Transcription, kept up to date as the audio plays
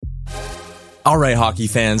All right, hockey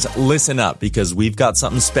fans, listen up because we've got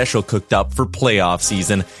something special cooked up for playoff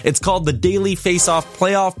season. It's called the Daily Face-Off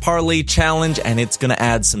Playoff Parlay Challenge, and it's going to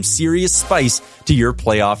add some serious spice to your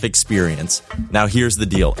playoff experience. Now, here's the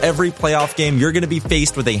deal. Every playoff game, you're going to be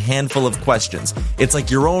faced with a handful of questions. It's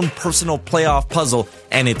like your own personal playoff puzzle,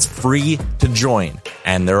 and it's free to join.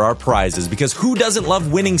 And there are prizes, because who doesn't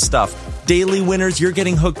love winning stuff? Daily winners, you're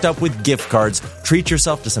getting hooked up with gift cards. Treat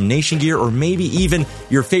yourself to some Nation gear or maybe even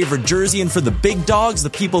your favorite jersey. And for the big dogs, the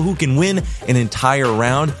people who can win an entire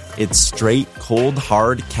round, it's straight, cold,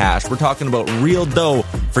 hard cash. We're talking about real dough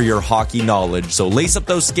for your hockey knowledge. So lace up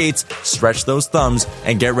those skates, stretch those thumbs,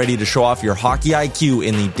 and get ready to show off your hockey IQ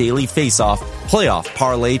in the Daily Face-Off Playoff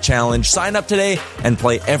Parlay Challenge. Sign up today and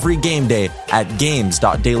play every game day at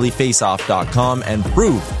games.dailyfaceoff.com and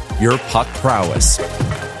prove your puck prowess.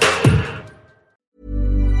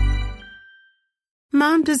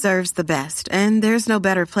 Mom deserves the best, and there's no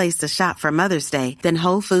better place to shop for Mother's Day than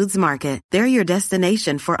Whole Foods Market. They're your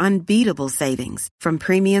destination for unbeatable savings, from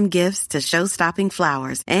premium gifts to show-stopping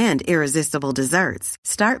flowers and irresistible desserts.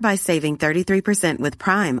 Start by saving 33% with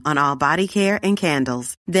Prime on all body care and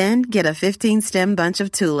candles. Then get a 15-stem bunch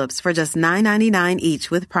of tulips for just $9.99 each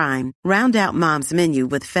with Prime. Round out Mom's menu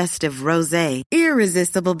with festive rosé,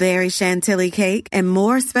 irresistible berry chantilly cake, and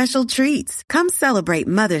more special treats. Come celebrate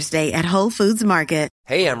Mother's Day at Whole Foods Market.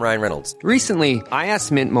 Hey, I'm Ryan Reynolds. Recently, I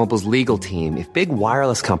asked Mint Mobile's legal team if big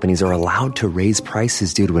wireless companies are allowed to raise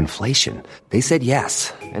prices due to inflation. They said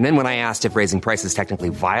yes. And then when I asked if raising prices technically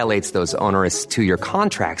violates those onerous 2-year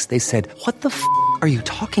contracts, they said, "What the f*** are you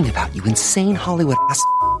talking about, you insane Hollywood ass?"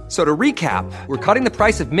 So to recap, we're cutting the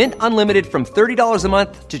price of Mint Unlimited from $30 a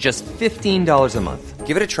month to just $15 a month.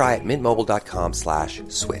 Give it a try at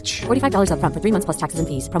mintmobile.com/switch. $45 up front for 3 months plus taxes and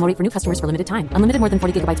fees. Promo rate for new customers for limited time. Unlimited more than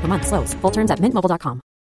 40 gigabytes per month. Slows full terms at mintmobile.com.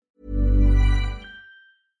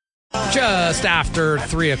 Just after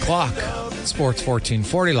 3 o'clock, Sports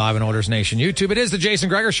 1440 live on Oilers Nation YouTube. It is the Jason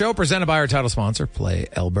Gregor Show, presented by our title sponsor,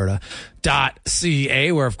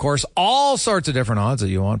 PlayAlberta.ca, where, of course, all sorts of different odds that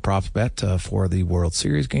you want, props bet for the World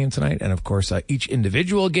Series game tonight. And, of course, each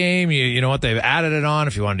individual game, you know what, they've added it on.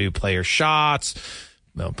 If you want to do player shots,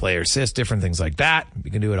 player assists, different things like that, you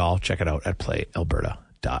can do it all. Check it out at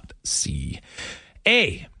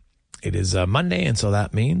PlayAlberta.ca. It is Monday, and so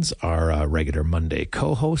that means our regular Monday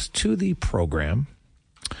co-host to the program.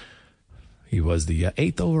 He was the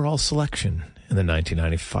 8th overall selection in the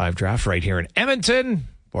 1995 draft right here in Edmonton.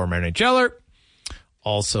 Former NHLer.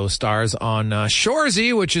 Also stars on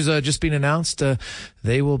Shoresy, which is just been announced.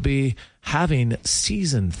 They will be having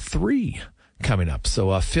season 3 coming up.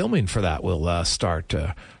 So filming for that will start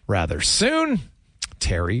rather soon.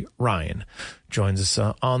 Terry Ryan joins us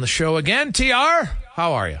on the show again. TR,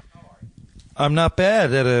 how are you? I'm not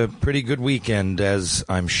bad. Had a pretty good weekend, as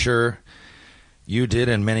I'm sure you did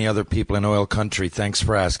and many other people in oil country. Thanks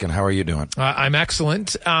for asking. How are you doing? I'm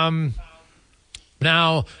excellent. Now,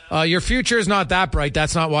 your future is not that bright.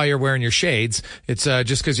 That's not why you're wearing your shades. It's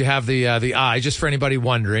just because you have the eye. Just for anybody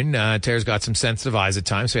wondering, Terry's got some sensitive eyes at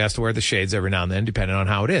times, so he has to wear the shades every now and then, depending on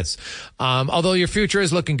how it is. Although your future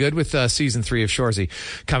is looking good with season 3 of Shoresy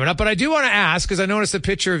coming up. But I do want to ask, because I noticed a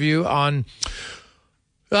picture of you on...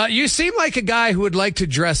 you seem like a guy who would like to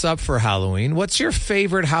dress up for Halloween. What's your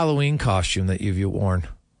favorite Halloween costume that you've worn?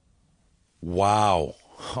 Wow.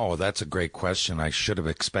 Oh, that's a great question. I should have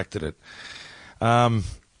expected it. Well,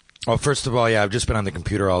 first of all, yeah, I've just been on the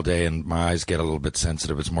computer all day and my eyes get a little bit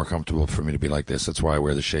sensitive. It's more comfortable for me to be like this. That's why I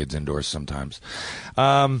wear the shades indoors sometimes.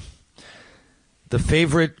 The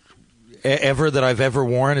favorite ever that I've ever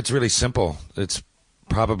worn, it's really simple. It's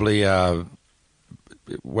probably...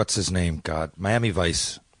 what's his name? God, Miami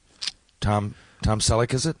Vice. Tom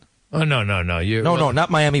Selleck, is it? Oh, no. No, not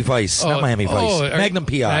Miami Vice. Not Miami Vice. Magnum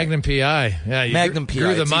PI. Magnum PI. Yeah, Magnum PI.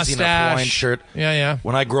 Grew the it's mustache. easy enough Hawaiian shirt. Yeah.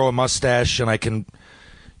 When I grow a mustache and I can,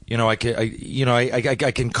 I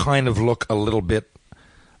can kind of look a little bit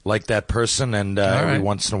like that person, and every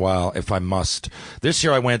once in a while, if I must. This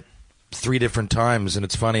year I went 3 different times, and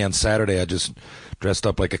it's funny, on Saturday I just dressed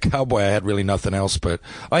up like a cowboy. I had really nothing else, but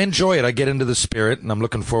I enjoy it. I get into the spirit, and I'm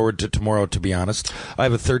looking forward to tomorrow, to be honest. I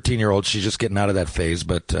have a 13-year-old. She's just getting out of that phase,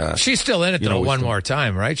 but... she's still in it, though, one more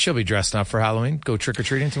time, right? She'll be dressed up for Halloween. Go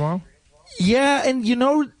trick-or-treating tomorrow? Yeah, and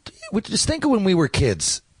just think of when we were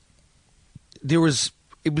kids. It was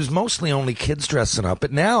mostly only kids dressing up,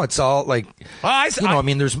 but now it's all like...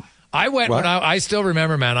 there's... I went when I still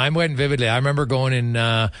remember, man. I went vividly. I remember going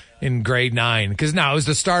in grade 9, because now it was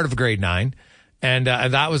the start of grade 9, And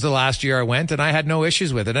that was the last year I went, and I had no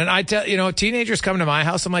issues with it. And I tell, teenagers come to my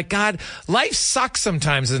house, I'm like, God, life sucks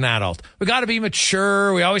sometimes as an adult. We got to be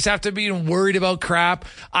mature. We always have to be worried about crap.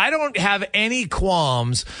 I don't have any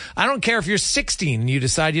qualms. I don't care if you're 16 and you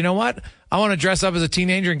decide, you know what? I want to dress up as a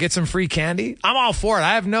teenager and get some free candy. I'm all for it.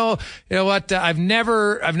 I have no, I've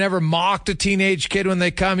never mocked a teenage kid when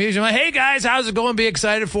they come. Usually I'm like, hey guys, how's it going? Be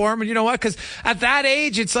excited for them. And you know what? Cause at that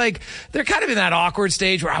age, it's like, they're kind of in that awkward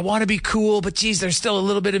stage where I want to be cool, but geez, there's still a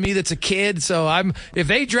little bit of me that's a kid. So if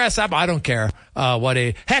they dress up, I don't care.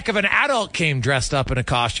 If an adult came dressed up in a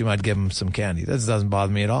costume, I'd give them some candy. That doesn't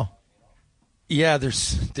bother me at all. Yeah,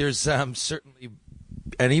 there's certainly,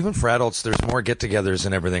 and even for adults, there's more get-togethers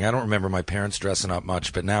and everything. I don't remember my parents dressing up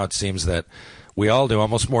much, but now it seems that we all do,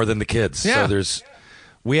 almost more than the kids. Yeah. So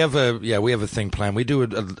we have a thing planned. We do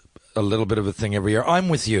a little bit of a thing every year. I'm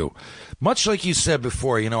with you. Much like you said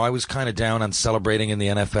before, I was kind of down on celebrating in the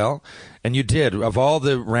NFL, and you did. Of all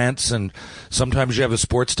the rants, and sometimes you have a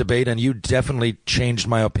sports debate, and you definitely changed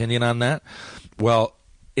my opinion on that. Well,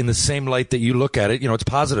 in the same light that you look at it, it's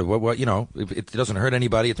positive. It doesn't hurt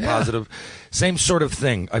anybody. It's positive. Same sort of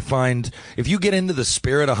thing. I find if you get into the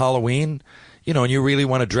spirit of Halloween, and you really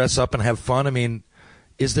want to dress up and have fun, I mean,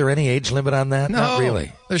 is there any age limit on that? No, not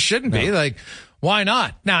really. There shouldn't be. Like, why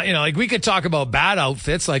not? Now, we could talk about bad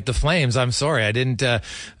outfits like the Flames. I'm sorry. I didn't,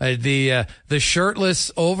 the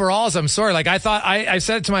shirtless overalls. I'm sorry. Like, I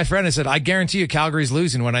said it to my friend. I said, I guarantee you Calgary's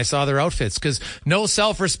losing when I saw their outfits, because no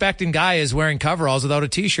self-respecting guy is wearing coveralls without a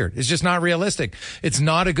t-shirt. It's just not realistic. It's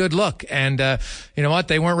not a good look. And, you know what?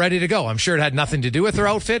 They weren't ready to go. I'm sure it had nothing to do with their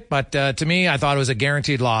outfit, but, to me, I thought it was a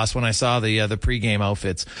guaranteed loss when I saw the pregame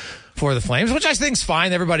outfits for the Flames, which I think's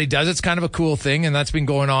fine. Everybody does. It's kind of a cool thing, and that's been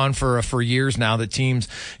going on for years now, that teams,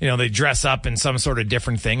 they dress up in some sort of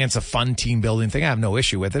different thing. It's a fun team building thing. I have no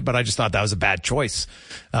issue with it, but I just thought that was a bad choice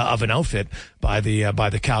of an outfit by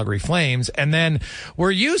the Calgary Flames. And then, were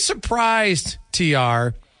you surprised,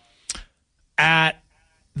 TR, at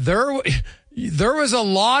there was a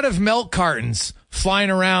lot of milk cartons flying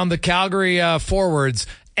around the Calgary forwards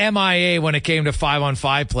MIA when it came to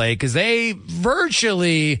 5-on-5 play, because they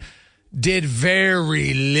virtually did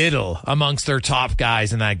very little amongst their top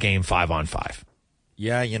guys in that game 5-on-5.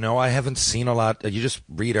 Yeah, I haven't seen a lot. You just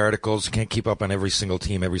read articles. You can't keep up on every single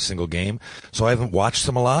team, every single game. So I haven't watched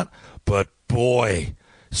them a lot. But, boy,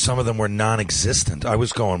 some of them were non-existent. I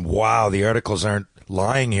was going, wow, the articles aren't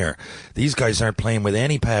lying here. These guys aren't playing with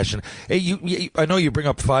any passion. Hey, I know you bring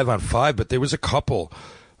up 5-on-5, but there was a couple.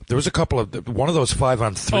 There was a couple of one of those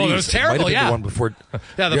 5-on-3s. Oh, it was terrible. It might have been the one before.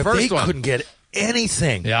 The first one. They couldn't get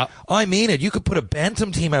anything. Yeah. I mean it. You could put a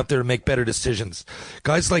bantam team out there to make better decisions.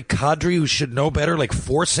 Guys like Kadri, who should know better, like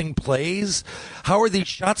forcing plays. How are these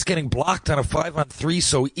shots getting blocked on a 5-on-3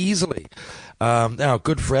 so easily? Now,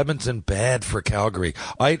 good for Edmonton, bad for Calgary.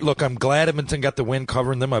 I'm glad Edmonton got the win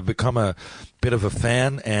covering them. I've become a bit of a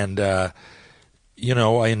fan, and I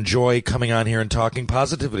enjoy coming on here and talking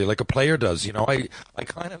positively like a player does. I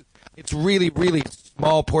kind of, it's really, really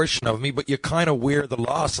small portion of me, but you kind of wear the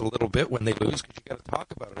loss a little bit when they lose, because you got to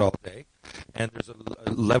talk about it all day, and there's a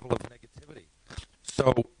level of negativity.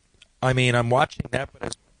 So, I mean, I'm watching that,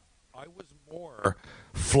 but I was more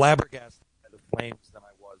flabbergasted by the Flames than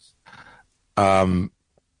I was,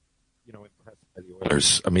 impressed by the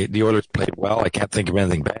Oilers. I mean, the Oilers played well. I can't think of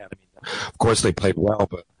anything bad. I mean, of course they played well,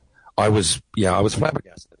 but I was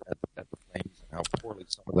flabbergasted at the Flames and how poorly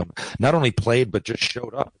some of them not only played but just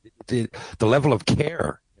showed up. The level of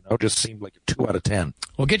care, just seemed like a 2 out of 10.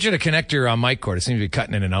 We'll get you to connect your mic cord. It seems to be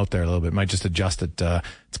cutting in and out there a little bit. Might just adjust it.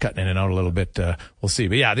 It's cutting in and out a little bit. We'll see.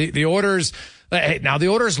 But yeah, the Oilers. Now the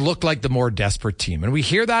Oilers looked like the more desperate team, and we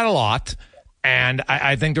hear that a lot. And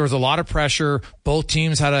I think there was a lot of pressure. Both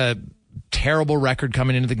teams had a terrible record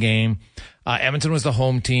coming into the game. Edmonton was the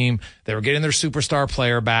home team. They were getting their superstar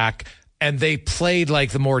player back, and they played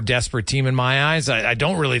like the more desperate team in my eyes. I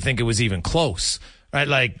don't really think it was even close. Right,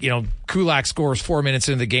 like, Kulak scores 4 minutes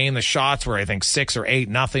into the game. The shots were, I think, 6 or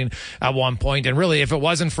 8-0 at one point. And really, if it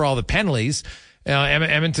wasn't for all the penalties,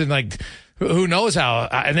 Edmonton, who knows how,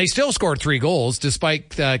 and they still scored 3 goals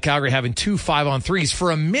despite Calgary having 2 5-on-3s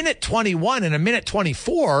for a minute 21 and a minute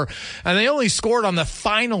 24. And they only scored on the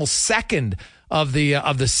final second of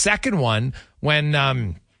the second one when,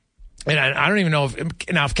 and I don't even know if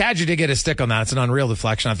Kadri did get a stick on that. It's an unreal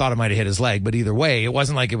deflection. I thought it might have hit his leg, but either way, it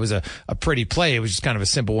wasn't like it was a pretty play. It was just kind of a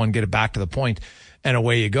simple one, get it back to the point and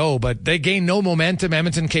away you go. But they gained no momentum.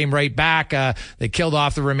 Edmonton came right back. They killed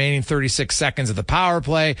off the remaining 36 seconds of the power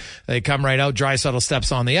play. They come right out. Draisaitl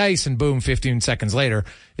steps on the ice, and boom, 15 seconds later,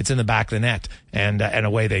 it's in the back of the net, and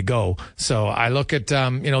away they go. So I look at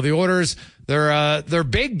the Oilers. Their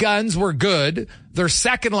big guns were good. Their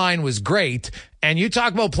second line was great. And you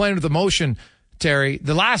talk about playing with emotion, Terry.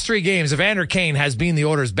 The last 3 games, Evander Kane has been the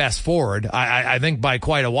Oilers' best forward. I think by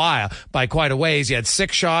quite a ways. He had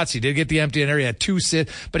 6 shots. He did get the empty netter. He had 2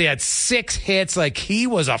 sits, but he had 6 hits. Like, he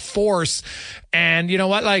was a force. And you know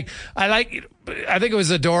what? Like, I think it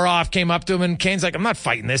was Zadorov came up to him, and Kane's like, I'm not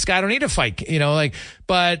fighting this guy. I don't need to fight,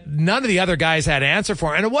 but none of the other guys had an answer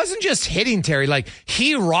for him. And it wasn't just hitting, Terry. Like,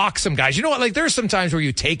 he rocked some guys. You know what? Like, there's some times where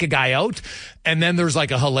you take a guy out and then there's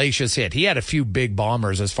like a hellacious hit. He had a few big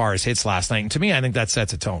bombers as far as hits last night. And to me, I think that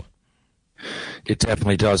sets a tone. It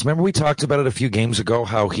definitely does. Remember we talked about it a few games ago,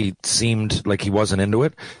 how he seemed like he wasn't into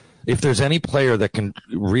it? If there's any player that can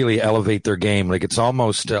really elevate their game, like it's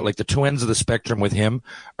almost like the two ends of the spectrum with him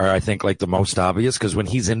are, I think, like the most obvious, because when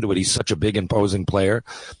he's into it, he's such a big, imposing player,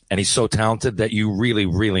 and he's so talented that you really,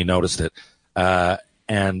 really noticed it.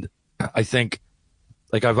 And I think,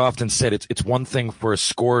 like I've often said, it's one thing for a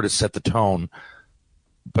scorer to set the tone,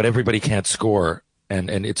 but everybody can't score. And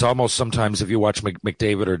it's almost sometimes if you watch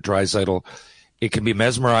McDavid or Draisaitl, it can be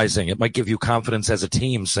mesmerizing. It might give you confidence as a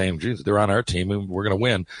team, saying, geez, they're on our team and we're going to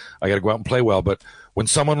win. I got to go out and play well. But when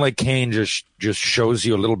someone like Kane just shows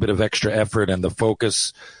you a little bit of extra effort and the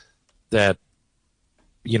focus that,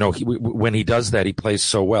 when he does that, he plays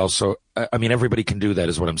so well. So, I mean, everybody can do that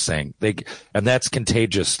is what I'm saying. And that's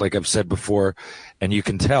contagious, like I've said before, and you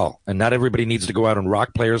can tell. And not everybody needs to go out and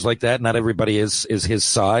rock players like that. Not everybody is his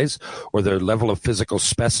size or the level of physical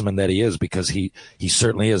specimen that he is, because he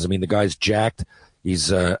certainly is. I mean, the guy's jacked.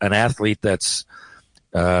 He's an athlete that's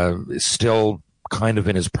still kind of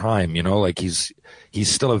in his prime, like he's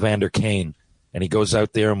still Evander Kane. And he goes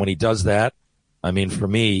out there, and when he does that, I mean, for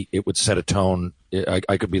me, it would set a tone.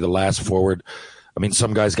 I could be the last forward. I mean,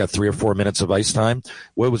 some guys got 3 or 4 minutes of ice time.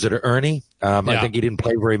 What was it, Ernie? Yeah. I think he didn't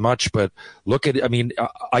play very much, but look at,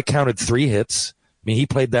 I counted 3 hits. I mean, he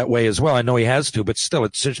played that way as well. I know he has to, but still,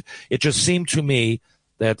 it just seemed to me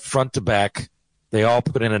that front to back, they all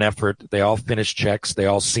put in an effort. They all finished checks. They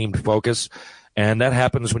all seemed focused. And that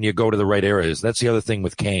happens when you go to the right areas. That's the other thing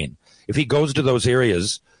with Kane. If he goes to those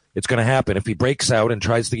areas, it's going to happen. If he breaks out and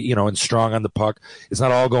tries to, and strong on the puck, it's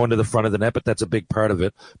not all going to the front of the net, but that's a big part of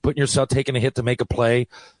it. Putting yourself, taking a hit to make a play.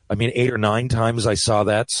 I mean, 8 or 9 times I saw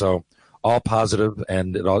that. So all positive,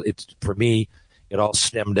 and for me, it all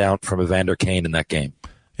stemmed down from Evander Kane in that game.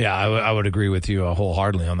 Yeah, I would agree with you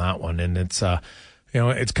wholeheartedly on that one. And it's,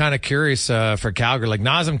 it's kind of curious for Calgary. Like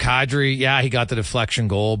Nazem Kadri, he got the deflection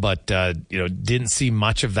goal, but, didn't see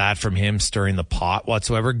much of that from him stirring the pot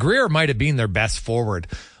whatsoever. Greer might have been their best forward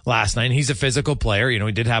last night. He's a physical player.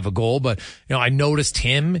 He did have a goal, but, I noticed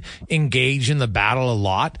him engage in the battle a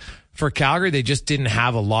lot. For Calgary, they just didn't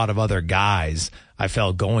have a lot of other guys, I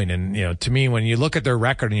felt, going. And, to me, when you look at their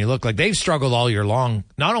record and you look like they've struggled all year long,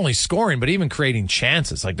 not only scoring, but even creating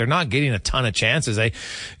chances. Like, they're not getting a ton of chances. They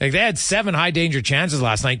had 7 high danger chances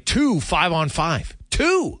last night, 2 5-on-5.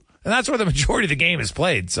 2! And that's where the majority of the game is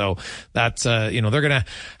played. So that's, they're going to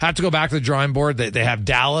have to go back to the drawing board. They have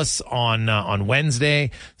Dallas on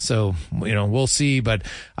Wednesday. So, we'll see. But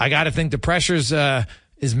I got to think the pressure's,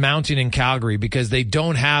 is mounting in Calgary because they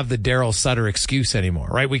don't have the Daryl Sutter excuse anymore,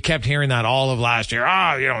 right? We kept hearing that all of last year.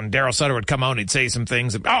 And Daryl Sutter would come out and he'd say some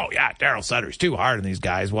things. Daryl Sutter's too hard on these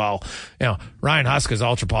guys. Well, Ryan Huska's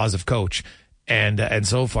ultra positive coach. And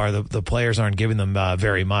so far, the players aren't giving them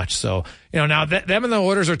very much. So, now them and the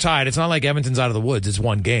Oilers are tied. It's not like Edmonton's out of the woods. It's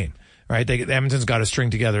one game, right? Edmonton's got to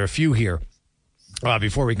string together a few here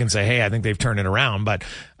before we can say, hey, I think they've turned it around. But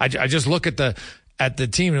I just look at the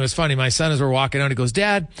team, and it was funny. My son, as we're walking out, he goes,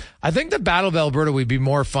 Dad, I think the Battle of Alberta would be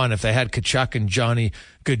more fun if they had Tkachuk and Johnny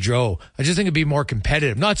Gaudreau. I just think it'd be more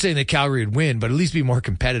competitive. Not saying that Calgary would win, but at least be more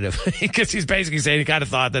competitive. Because he's basically saying he kind of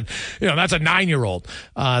thought that, that's a 9-year-old,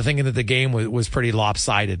 thinking that the game was pretty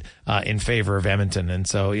lopsided in favor of Edmonton. And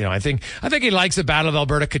so, I think he likes the Battle of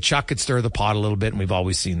Alberta. Tkachuk could stir the pot a little bit, and we've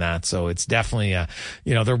always seen that. So it's definitely,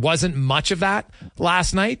 there wasn't much of that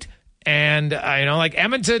last night. And, like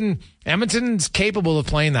Edmonton's capable of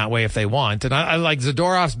playing that way if they want. And I like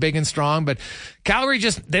Zadorov's big and strong, but Calgary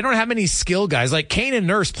they don't have many skill guys. Like Kane and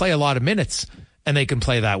Nurse play a lot of minutes and they can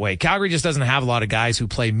play that way. Calgary just doesn't have a lot of guys who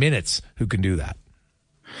play minutes who can do that.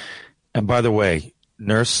 And by the way,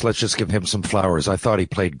 Nurse, let's just give him some flowers. I thought he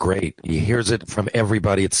played great. He hears it from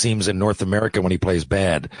everybody, it seems, in North America when he plays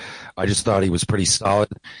bad. I just thought he was pretty solid.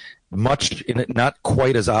 Not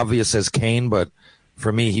quite as obvious as Kane, but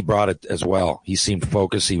for me, he brought it as well. He seemed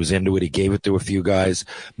focused. He was into it. He gave it to a few guys,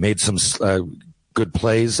 made some good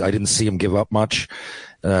plays. I didn't see him give up much.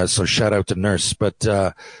 So shout out to Nurse. But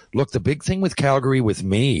look, the big thing with Calgary with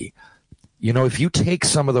me, if you take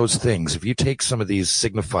some of those things, if you take some of these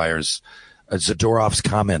signifiers, Zadorov's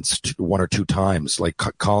comments one or two times, like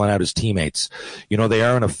calling out his teammates, they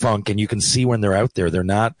are in a funk, and you can see when they're out there, they're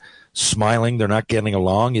not smiling, they're not getting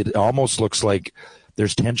along. It almost looks like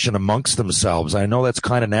there's tension amongst themselves. I know that's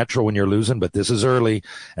kind of natural when you're losing, but this is early.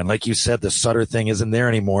 And like you said, the Sutter thing isn't there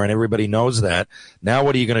anymore, and everybody knows that. Now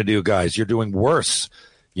what are you going to do, guys? You're doing worse.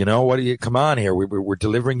 Come on here. We're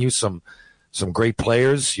delivering you some great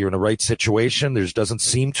players. You're in the right situation. There doesn't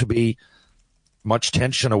seem to be much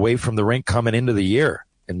tension away from the rink coming into the year.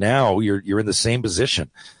 And now you're in the same position.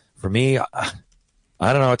 For me, I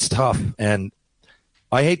don't know. It's tough. And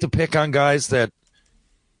I hate to pick on guys that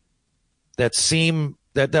seem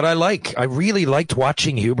that I like. I really liked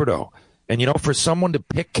watching Huberdeau. And, for someone to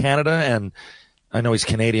pick Canada, and I know he's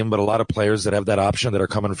Canadian, but a lot of players that have that option that are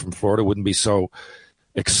coming from Florida wouldn't be so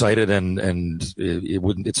excited, and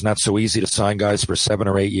it's not so easy to sign guys for 7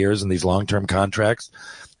 or 8 years in these long-term contracts.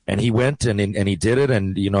 And he went and he did it,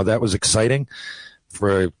 and that was exciting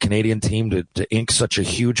for a Canadian team to ink such a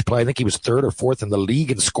huge play. I think he was 3rd or 4th in the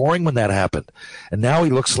league in scoring when that happened. And now he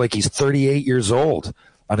looks like he's 38 years old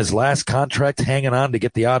on his last contract, hanging on to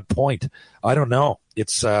get the odd point. I don't know.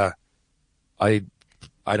 It's I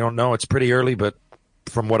don't know. It's pretty early, but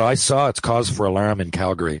from what I saw, it's cause for alarm in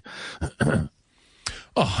Calgary.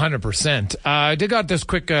 100%. I did got this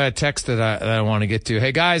quick text that I want to get to.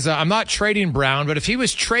 Hey, guys, I'm not trading Brown, but if he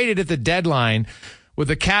was traded at the deadline, would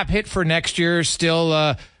the cap hit for next year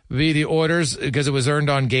still be the Oilers because it was earned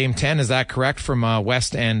on Game 10? Is that correct? From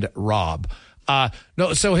West End Rob.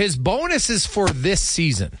 No, so his bonus is for this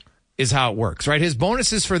season is how it works, right? His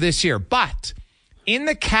bonus is for this year. But in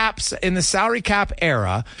the salary cap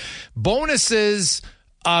era, bonuses,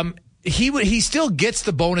 he still gets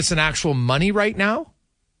the bonus in actual money right now.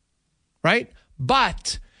 Right?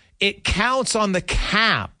 But it counts on the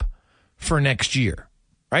cap for next year.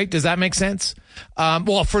 Right? Does that make sense?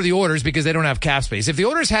 Well, for the Oilers, because they don't have cap space. If the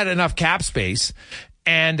Oilers had enough cap space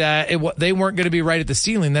and they weren't going to be right at the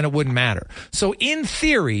ceiling, then it wouldn't matter. So in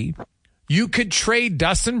theory, you could trade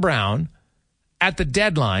Dustin Brown at the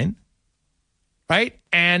deadline, right?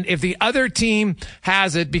 And if the other team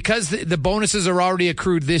has it, because the bonuses are already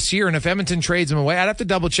accrued this year, and if Edmonton trades him away, I'd have to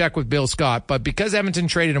double check with Bill Scott, but because Edmonton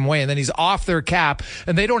traded him away and then he's off their cap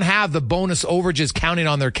and they don't have the bonus overages counting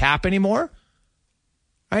on their cap anymore,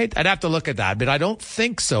 right? I'd have to look at that, but I don't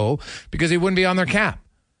think so because he wouldn't be on their cap,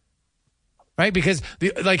 right? Because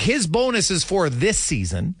his bonus is for this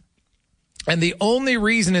season. And the only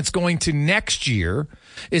reason it's going to next year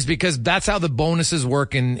is because that's how the bonuses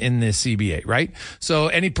work in the CBA, right? So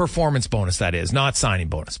any performance bonus, that is, not signing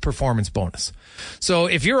bonus, performance bonus. So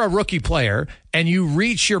if you're a rookie player and you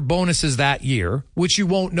reach your bonuses that year, which you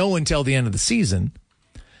won't know until the end of the season,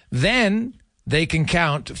 then they can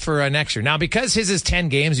count for next year. Now, because his is 10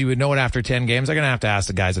 games, you would know it after 10 games. I'm going to have to ask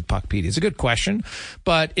the guys at Puckpedia. It's a good question.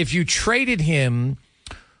 But if you traded him,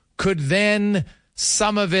 could then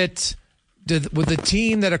some of it... Would the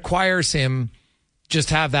team that acquires him just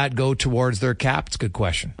have that go towards their cap? It's a good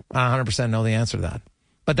question. I 100% know the answer to that.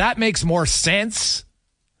 But that makes more sense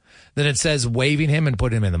than it says waiving him and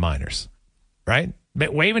put him in the minors, right?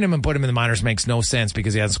 But waiving him and put him in the minors makes no sense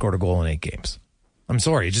because he hasn't scored a goal in 8 games. I'm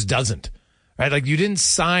sorry, it just doesn't, right? Like you didn't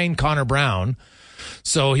sign Connor Brown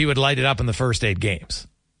so he would light it up in the first 8 games,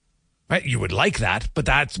 right? You would like that, but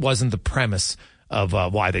that wasn't the premise of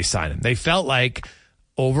why they signed him. They felt like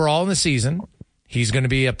overall in the season, he's going to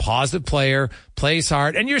be a positive player, plays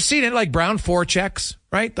hard. And you're seeing it like Brown forechecks,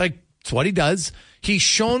 right? Like, it's what he does. He's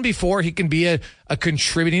shown before he can be a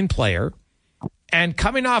contributing player. And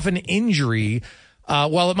coming off an injury,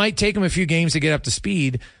 while it might take him a few games to get up to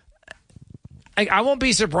speed, I won't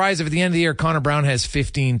be surprised if at the end of the year, Connor Brown has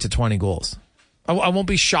 15 to 20 goals. I won't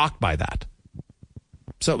be shocked by that.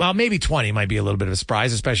 So, well, maybe 20 might be a little bit of a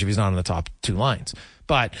surprise, especially if he's not on the top 2 lines.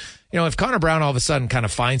 But, if Connor Brown all of a sudden kind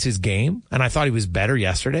of finds his game, and I thought he was better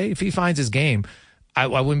yesterday, if he finds his game, I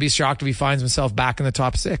wouldn't be shocked if he finds himself back in the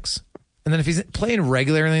top 6. And then if he's playing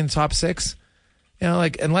regularly in the top 6,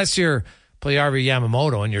 unless you're Playarvi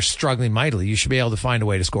Yamamoto and you're struggling mightily, you should be able to find a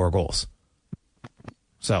way to score goals.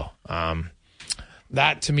 So,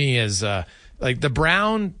 that to me is, the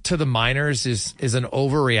Brown to the minors is an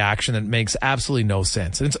overreaction that makes absolutely no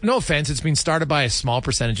sense. And no offense, it's been started by a small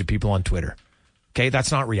percentage of people on Twitter. Okay,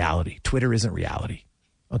 that's not reality. Twitter isn't reality.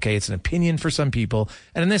 Okay, it's an opinion for some people.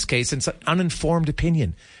 And in this case, it's an uninformed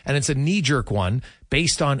opinion. And it's a knee-jerk one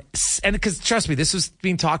based on, and because trust me, this was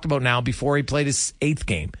being talked about now before he played his 8th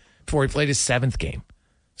game, before he played his 7th game.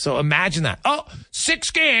 So imagine that.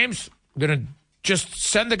 6 games. I'm going to just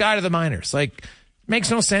send the guy to the minors. Like, makes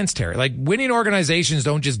no sense, Terry. Like, winning organizations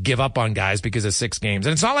don't just give up on guys because of 6 games.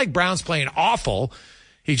 And it's not like Brown's playing awful.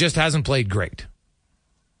 He just hasn't played great.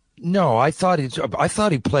 No, I thought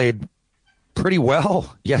he played pretty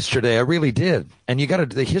well yesterday. I really did. And you got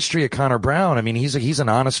the history of Connor Brown. I mean, he's an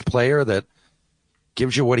honest player that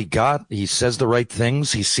gives you what he got. He says the right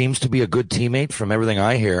things. He seems to be a good teammate from everything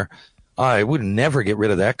I hear. I would never get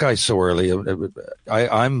rid of that guy so early.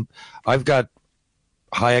 I've got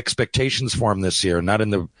high expectations for him this year, not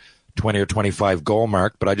in the 20 or 25 goal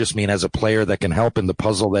mark, but I just mean as a player that can help in the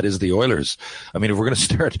puzzle that is the Oilers. I mean, if we're going to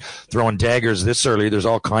start throwing daggers this early, there's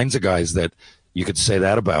all kinds of guys that you could say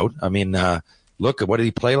that about. I mean, look, what did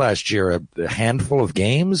he play last year? A handful of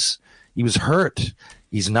games? He was hurt.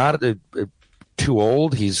 He's not too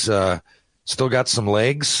old. He's still got some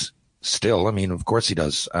legs. Still, I mean, of course he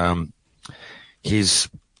does. He's,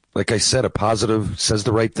 like I said, a positive, says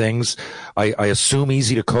the right things. I assume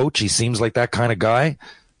easy to coach. He seems like that kind of guy.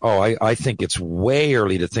 I think it's way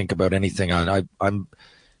early to think about anything I'm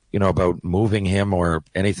about moving him or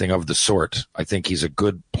anything of the sort. I think he's a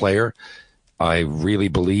good player. I really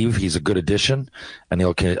believe he's a good addition, and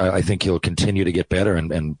I think he'll continue to get better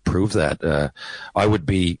and prove that. I would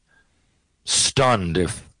be stunned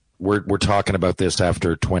if we're talking about this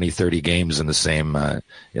after 20, 30 games in the same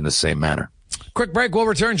manner. Quick break. We'll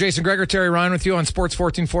return. Jason Gregor, Terry Ryan with you on Sports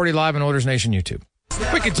 1440 live on Oilers Nation YouTube.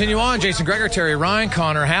 We continue on. Jason Gregor, Terry Ryan,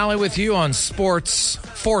 Connor Halley with you on Sports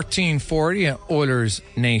 1440 at Oilers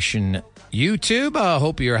Nation YouTube.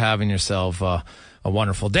 Hope you're having yourself a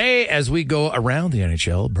wonderful day as we go around the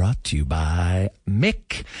NHL, brought to you by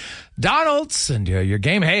McDonald's. And your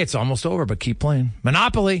game, hey, it's almost over, but keep playing.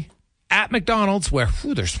 Monopoly at McDonald's, where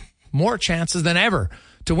there's more chances than ever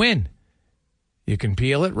to win. You can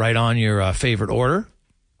peel it right on your favorite order,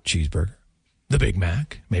 cheeseburger, the Big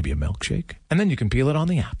Mac, maybe a milkshake, and then you can peel it on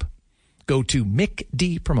the app. Go to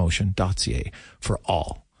mcdpromotion.ca for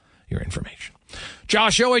all your information.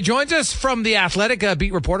 Josh Yohe joins us from The Athletic,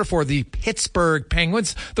 beat reporter for the Pittsburgh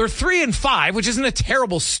Penguins. They're 3-5, which isn't a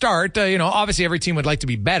terrible start. Obviously every team would like to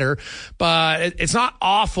be better, but it's not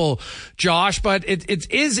awful, Josh. But it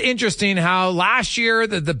is interesting how last year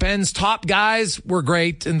the Pens' top guys were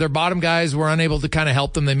great and their bottom guys were unable to kind of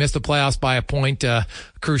help them. They missed the playoffs by a point.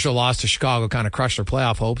 Crucial loss to Chicago kind of crushed their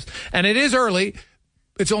playoff hopes. And it is early.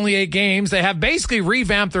 It's only 8 games. They have basically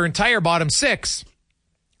revamped their entire bottom 6.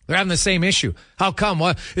 They're having the same issue. How come?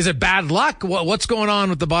 What is it? Bad luck? What's going on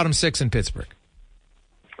with the bottom 6 in Pittsburgh?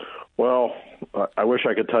 Well, I wish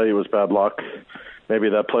I could tell you it was bad luck. Maybe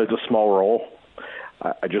that plays a small role.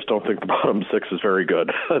 I just don't think the bottom 6 is very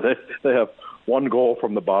good. They have 1 goal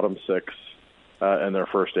from the bottom 6 in their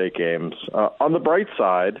first 8 games. On the bright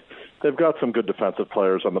side, they've got some good defensive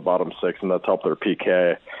players on the bottom 6, and that's helped their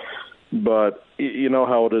PK. But you know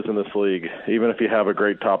how it is in this league. Even if you have a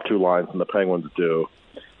great top 2 lines, and the Penguins do,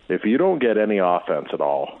 if you don't get any offense at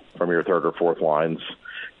all from your third or fourth lines,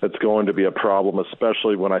 it's going to be a problem,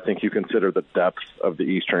 especially when I think you consider the depth of the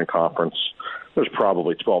Eastern Conference. There's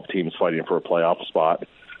probably 12 teams fighting for a playoff spot.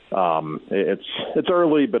 It's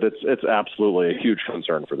early, but it's absolutely a huge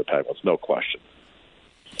concern for the Penguins, no question.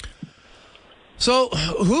 So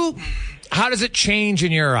how does it change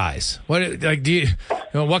in your eyes? What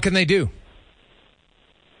can they do?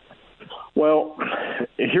 Well,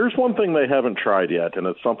 here's one thing they haven't tried yet, and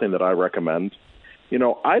it's something that I recommend.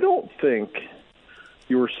 I don't think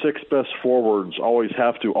your 6 best forwards always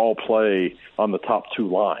have to all play on the top 2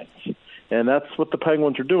 lines. And that's what the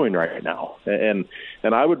Penguins are doing right now. And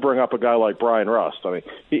I would bring up a guy like Brian Rust. I mean,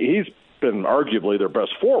 he's been arguably their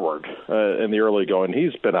best forward in the early going.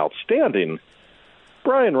 He's been outstanding.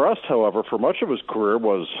 Brian Rust, however, for much of his career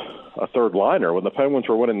was a third liner. When the Penguins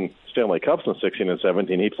were winning Stanley Cups in 16 and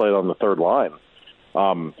 17, he played on the third line.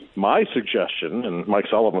 My suggestion, and Mike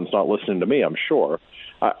Sullivan's not listening to me, I'm sure,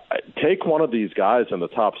 take one of these guys in the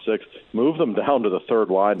top 6, move them down to the third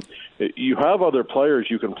line. You have other players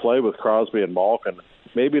you can play with Crosby and Malkin.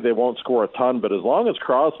 Maybe they won't score a ton, but as long as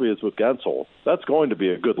Crosby is with Gensel, that's going to be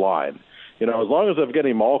a good line. As long as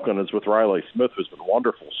Evgeny Malkin is with Riley Smith, who's been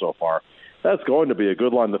wonderful so far, that's going to be a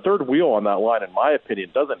good line. The third wheel on that line, in my opinion,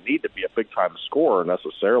 doesn't need to be a big-time scorer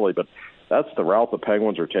necessarily, but that's the route the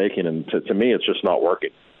Penguins are taking, and to me, it's just not working.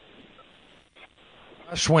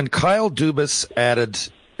 When Kyle Dubas added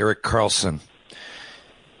Erik Karlsson,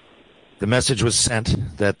 The message was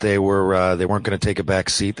sent that they weren't going to take a back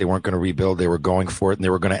seat. They weren't going to rebuild. They were going for it, and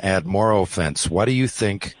they were going to add more offense. What do you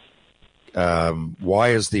think? Why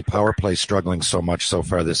is the power play struggling so much so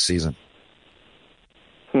far this season?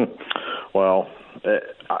 Well,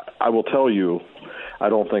 I will tell you, I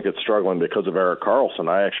don't think it's struggling because of Erik Karlsson.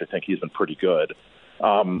 I actually think he's been pretty good.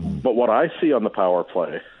 But what I see on the power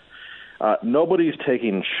play, nobody's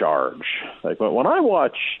taking charge. Like when I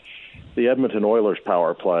watch the Edmonton Oilers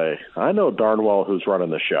power play, I know darn well who's running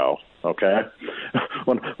the show. Okay,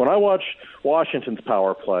 when I watch Washington's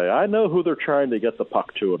power play, I know who they're trying to get the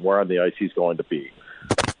puck to and where on the ice he's going to be.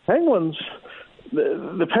 Penguins,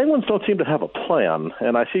 the Penguins don't seem to have a plan,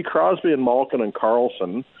 and I see Crosby and Malkin and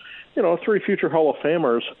Karlsson, three future Hall of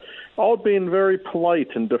Famers, all being very polite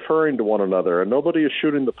and deferring to one another, and nobody is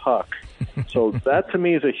shooting the puck. So that to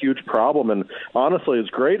me is a huge problem. And honestly, as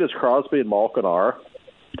great as Crosby and Malkin are,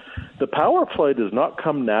 the power play does not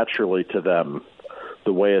come naturally to them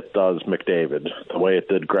the way it does McDavid, the way it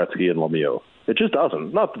did Gretzky and Lemieux. It just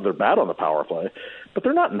doesn't. Not that they're bad on the power play, but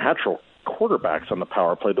they're not natural quarterbacks on the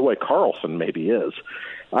power play the way Karlsson maybe is.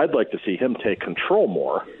 I'd like to see him take control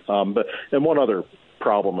more. And one other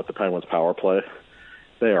problem with the Penguins power play,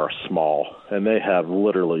 they are small, and they have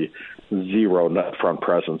literally zero net front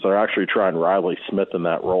presence. They're actually trying Riley Smith in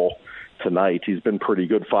that role tonight. He's been pretty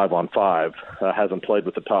good 5-on-5, hasn't played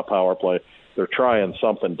with the top power play. They're trying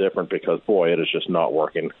something different because, boy, it is just not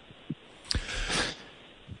working.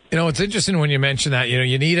 It's interesting when you mention that.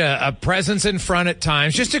 You need a presence in front at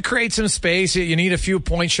times just to create some space. You need a few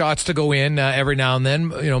point shots to go in every now and then.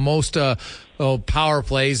 Most power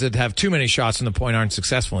plays that have too many shots in the point aren't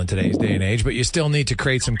successful in today's day and age, but you still need to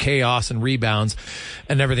create some chaos and rebounds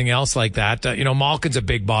and everything else like that. Malkin's a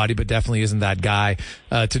big body, but definitely isn't that guy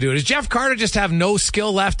to do it. Does Jeff Carter just have no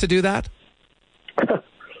skill left to do that?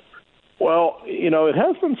 Well, it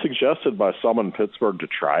has been suggested by some in Pittsburgh to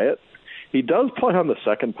try it. He does play on the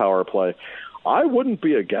second power play. I wouldn't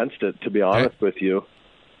be against it, to be honest with you.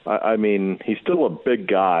 I mean, he's still a big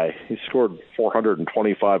guy. He scored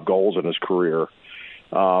 425 goals in his career.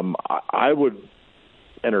 I would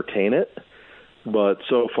entertain it, but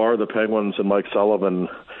so far the Penguins and Mike Sullivan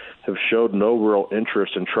have showed no real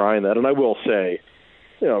interest in trying that. And I will say,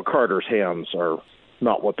 Carter's hands are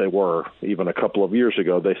not what they were even a couple of years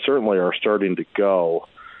ago. They certainly are starting to go,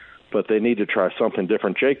 but they need to try something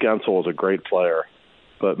different. Jake Gensel is a great player,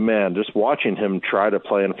 but man, just watching him try to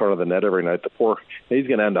play in front of the net every night, he's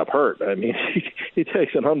going to end up hurt. I mean, he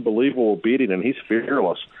takes an unbelievable beating, and he's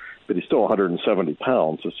fearless, but he's still 170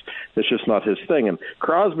 pounds. It's just not his thing. And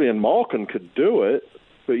Crosby and Malkin could do it,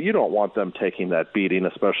 but you don't want them taking that beating,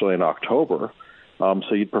 especially in October.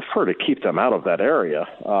 So you'd prefer to keep them out of that area.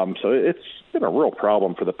 So it's been a real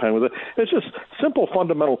problem for the Penguins. It's just simple,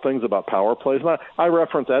 fundamental things about power plays. And I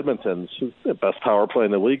reference Edmonton's the best power play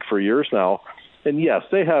in the league for years now. And yes,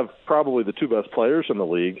 they have probably the two best players in the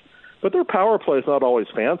league, but their power play is not always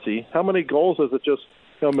fancy. How many goals is it just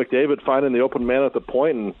McDavid finding the open man at the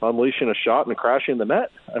point and unleashing a shot and crashing the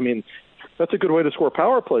net? I mean, that's a good way to score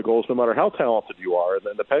power play goals no matter how talented you are,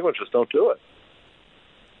 and the Penguins just don't do it.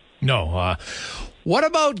 No. What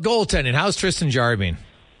about goaltending? How's Tristan Jarry been?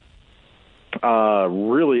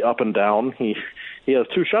 Really up and down. He has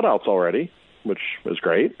 2 shutouts already, which is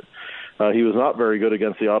great. He was not very good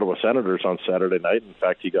against the Ottawa Senators on Saturday night. In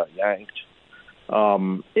fact, he got yanked.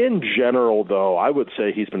 In general, though, I would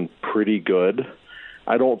say he's been pretty good.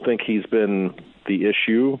 I don't think he's been the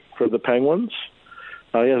issue for the Penguins.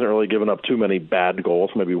 He hasn't really given up too many bad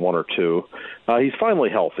goals, maybe 1 or 2. He's finally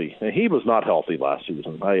healthy, and he was not healthy last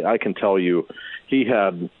season. I can tell you he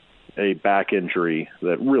had a back injury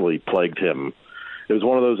that really plagued him. It was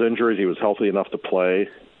one of those injuries. He was healthy enough to play,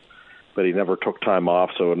 but he never took time off,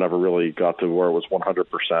 so it never really got to where it was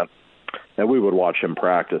 100%. And we would watch him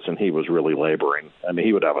practice, and he was really laboring. I mean,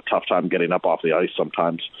 he would have a tough time getting up off the ice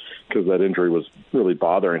sometimes because that injury was really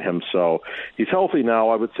bothering him. So he's healthy now.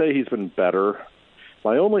 I would say he's been better.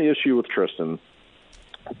 My only issue with Tristan,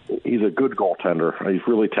 he's a good goaltender. He's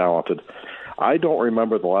really talented. I don't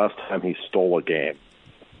remember the last time he stole a game.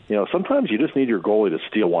 Sometimes you just need your goalie to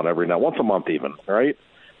steal one every now, once a month even, right?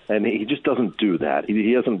 And he just doesn't do that.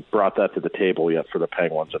 He hasn't brought that to the table yet for the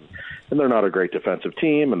Penguins. And they're not a great defensive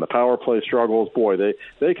team, and the power play struggles. Boy,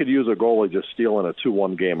 they could use a goalie just stealing a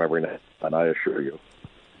 2-1 game every night, and I assure you.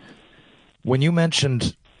 When you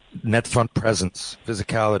mentioned net front presence,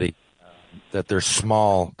 physicality, that they're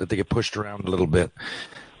small, that they get pushed around a little bit,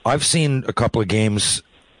 I've seen a couple of games,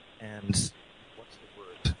 and what's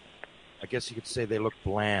the word? I guess you could say they look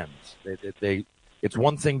bland. It's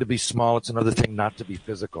one thing to be small, it's another thing not to be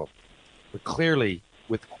physical. But clearly,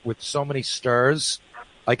 with so many stars,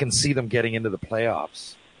 I can see them getting into the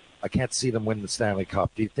playoffs. I can't see them win the Stanley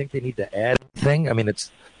Cup. Do you think they need to add anything? I mean,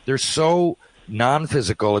 they're so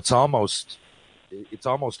non-physical. It's almost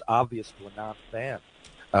obvious to a non-fan.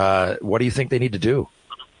 What do you think they need to do?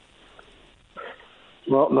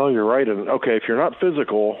 Well, no, you're right. And okay, if you're not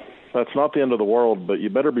physical, that's not the end of the world, but you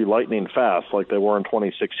better be lightning fast like they were in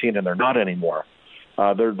 2016, and they're not anymore.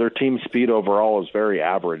 Their team speed overall is very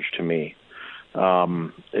average to me.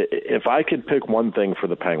 If I could pick one thing for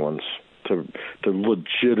the Penguins to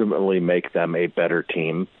legitimately make them a better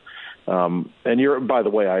team, and by the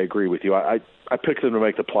way, I agree with you. I picked them to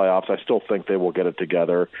make the playoffs. I still think they will get it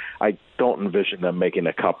together. I don't envision them making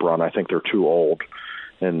a cup run. I think they're too old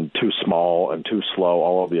and too small and too slow,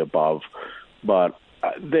 all of the above. But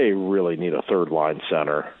they really need a third-line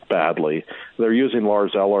center badly. They're using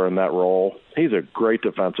Lars Eller in that role. He's a great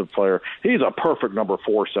defensive player. He's a perfect number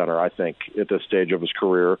 4 center, I think, at this stage of his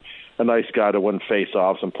career. A nice guy to win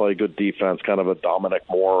face-offs and play good defense, kind of a Dominic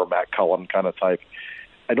Moore or Matt Cullen kind of type.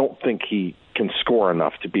 I don't think he can score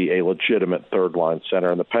enough to be a legitimate third-line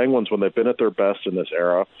center. And the Penguins, when they've been at their best in this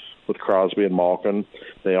era, with Crosby and Malkin,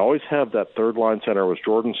 they always have that third-line center. It was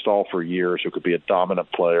Jordan Stahl for years, who could be a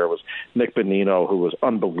dominant player. It was Nick Bonino, who was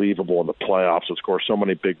unbelievable in the playoffs and scored so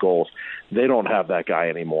many big goals. They don't have that guy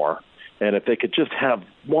anymore. And if they could just have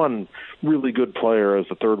one really good player as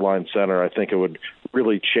the third-line center, I think it would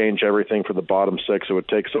really change everything for the bottom 6. It would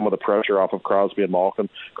take some of the pressure off of Crosby and Malkin.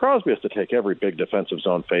 Crosby has to take every big defensive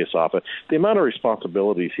zone face-off. The amount of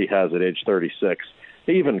responsibilities he has at age 36,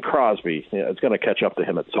 even Crosby, it's going to catch up to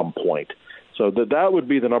him at some point. So that would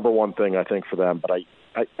be the number one thing, I think, for them. But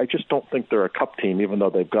I just don't think they're a cup team, even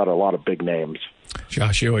though they've got a lot of big names.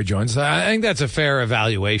 Josh Yohe joins us. I think that's a fair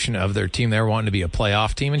evaluation of their team. They're wanting to be a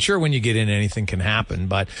playoff team. And sure, when you get in, anything can happen.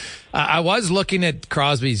 But I was looking at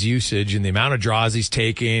Crosby's usage and the amount of draws he's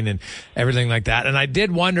taking and everything like that. And I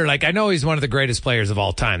did wonder, like, I know he's one of the greatest players of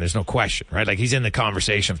all time. There's no question, right? Like, he's in the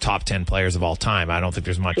conversation of top 10 players of all time. I don't think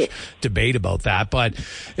there's much debate about that. But,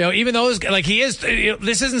 even those, like, he is,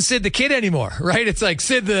 this isn't Sid the kid anymore, right? It's like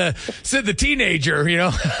Sid the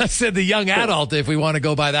teenager, Sid the young adult, if we want to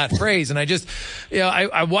go by that phrase. And I just,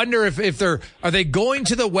 I wonder if are they going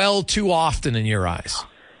to the well too often in your eyes?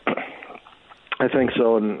 I think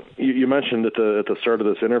so. And you mentioned at the start of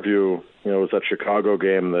this interview, it was that Chicago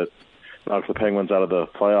game that knocked the Penguins out of the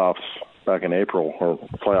playoffs back in April, or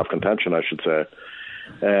playoff contention, I should say.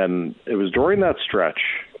 And it was during that stretch,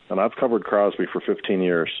 and I've covered Crosby for 15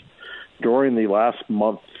 years, during the last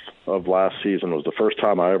month of last season was the first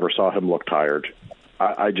time I ever saw him look tired.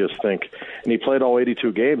 I just think, and he played all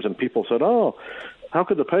 82 games, and people said, oh, how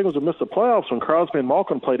could the Penguins have missed the playoffs when Crosby and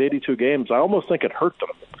Malkin played 82 games? I almost think it hurt them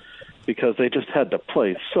because they just had to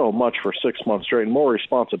play so much for 6 months straight and more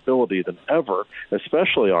responsibility than ever,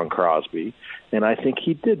 especially on Crosby. And I think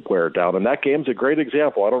he did wear down. And that game's a great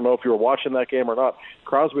example. I don't know if you were watching that game or not.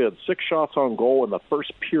 Crosby had 6 shots on goal in the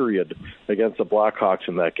first period against the Blackhawks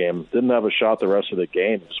in that game. Didn't have a shot the rest of the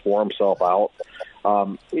game. Swore himself out.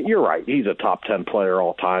 You're right. He's a top 10 player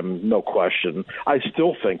all time, no question. I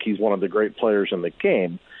still think he's one of the great players in the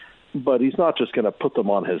game, but he's not just going to put them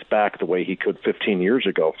on his back the way he could 15 years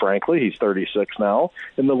ago, frankly. He's 36 now,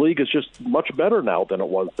 and the league is just much better now than it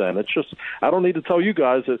was then. It's just, I don't need to tell you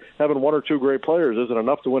guys that having 1 or 2 great players isn't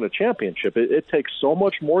enough to win a championship. It takes so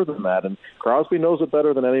much more than that, and Crosby knows it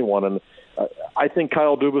better than anyone. And I think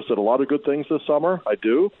Kyle Dubas did a lot of good things this summer. I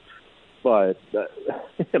do. But,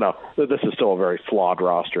 this is still a very flawed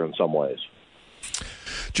roster in some ways.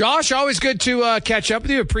 Josh, always good to catch up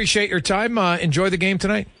with you. Appreciate your time. Enjoy the game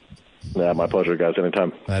tonight. Yeah, my pleasure, guys.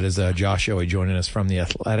 Anytime. That is Josh Yohe joining us from The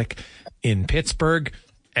Athletic in Pittsburgh.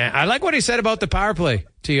 And I like what he said about the power play,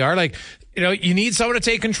 TR. Like, you need someone to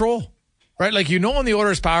take control, right? Like, on the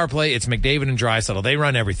Oilers power play, it's McDavid and Draisaitl. They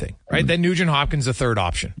run everything, right? Mm-hmm. Then Nugent Hopkins, the third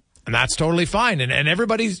option. And that's totally fine. And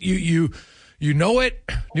everybody's, you know it.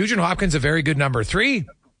 Nugent Hopkins a very good number 3,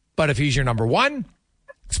 but if he's your number 1,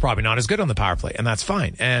 it's probably not as good on the power play, and that's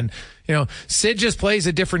fine. And Sid just plays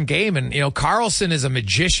a different game, and Karlsson is a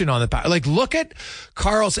magician on the power. Like, look at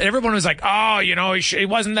Karlsson. Everyone was like, "Oh, he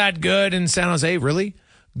wasn't that good in San Jose." Really?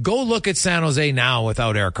 Go look at San Jose now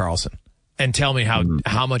without Erik Karlsson, and tell me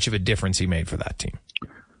how much of a difference he made for that team.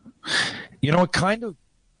 It kind of,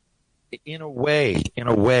 in a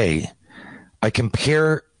way, I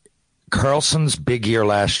compare Karlsson's big year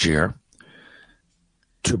last year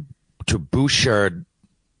to Bouchard,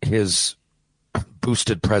 his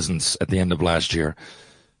boosted presence at the end of last year,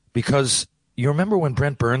 because you remember when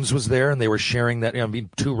Brent Burns was there and they were sharing that,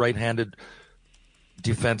 2 right-handed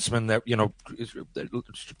defensemen that,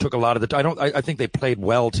 took a lot of the. I think they played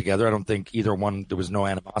well together. I don't think either one, there was no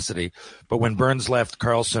animosity. But when Burns left,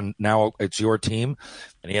 Karlsson, now it's your team,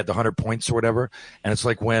 and he had the 100 points or whatever. And it's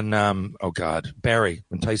like when, Barry,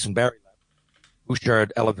 when Tyson Barry left,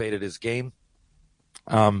 Bouchard elevated his game.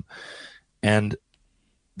 And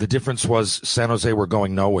the difference was San Jose were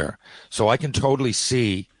going nowhere. So I can totally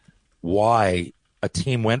see why a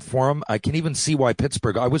team went for him. I can even see why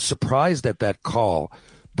Pittsburgh. I was surprised at that call,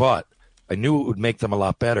 but I knew it would make them a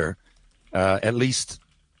lot better. At least,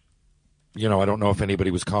 I don't know if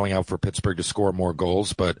anybody was calling out for Pittsburgh to score more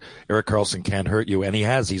goals, but Erik Karlsson can't hurt you, and he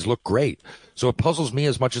has. He's looked great. So it puzzles me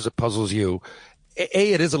as much as it puzzles you.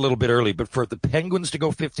 It is a little bit early, but for the Penguins to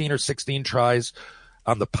go 15 or 16 tries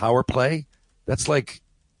on the power play, that's like,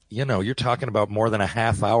 you're talking about more than a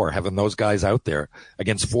half hour having those guys out there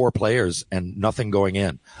against 4 players and nothing going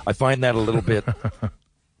in. I find that a little bit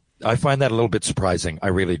surprising. I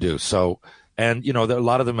really do. So, and a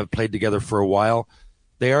lot of them have played together for a while.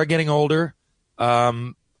 They are getting older.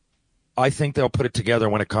 I think they'll put it together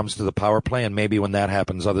when it comes to the power play, and maybe when that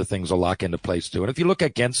happens, other things will lock into place too. And if you look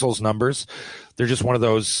at Gensel's numbers, they're just one of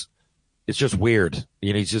those. It's just weird.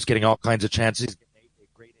 He's just getting all kinds of chances.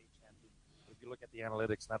 Look at the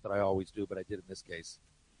analytics, not that I always do, but I did in this case.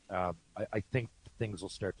 I think things will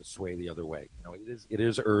start to sway the other way. It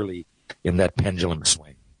is early in that pendulum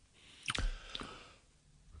swing.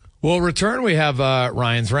 We'll return. We have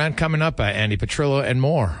Ryan's Rant coming up, Andy Petrillo and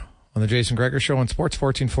more on the Jason Gregor Show on Sports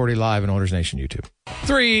 1440 Live and Oilers Nation YouTube.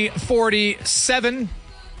 3:47.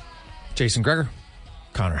 Jason Gregor,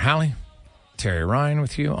 Connor Halley, Terry Ryan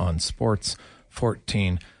with you on Sports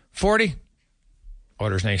 1440.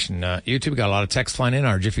 Oilers Nation YouTube. Got a lot of text flying in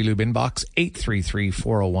our Jiffy Lube inbox,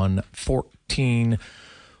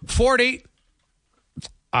 833-401-1440.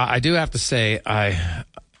 I do have to say,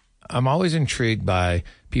 I'm always intrigued by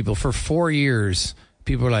people. For 4 years,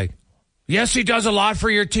 people are like, yes, he does a lot for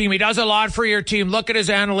your team. He does a lot for your team. Look at his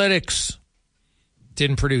analytics.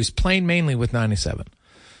 Didn't produce, playing mainly with 97.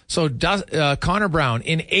 So Connor Brown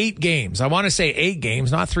in 8 games, I want to say 8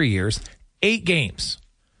 games, not 3 years, 8 games.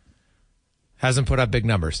 Hasn't put up big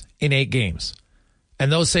numbers in 8 games.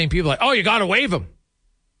 And those same people are like, oh, you got to waive him.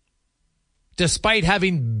 Despite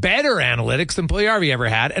having better analytics than Puljujarvi ever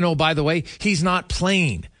had. And, oh, by the way, he's not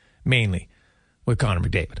playing mainly with Connor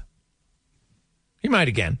McDavid. He might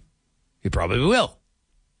again. He probably will.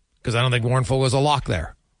 Because I don't think Warren Fogel's a lock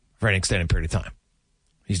there for an extended period of time.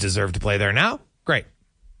 He's deserved to play there now. Great.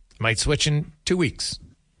 Might switch in 2 weeks.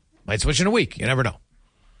 Might switch in a week. You never know.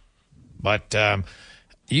 But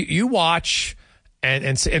you watch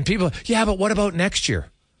and people, yeah, but what about next year?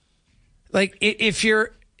 Like, if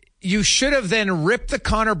you should have then ripped the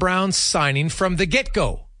Connor Brown signing from the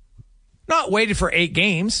get-go. Not waited for 8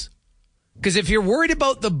 games. Because if you're worried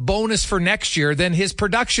about the bonus for next year, then his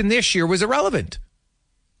production this year was irrelevant.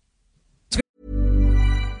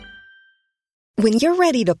 When you're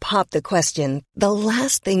ready to pop the question, the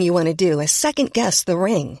last thing you want to do is second-guess the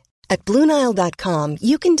ring. At BlueNile.com,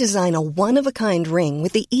 you can design a one-of-a-kind ring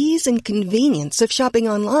with the ease and convenience of shopping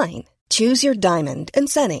online. Choose your diamond and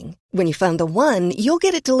setting. When you find the one, you'll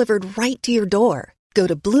get it delivered right to your door. Go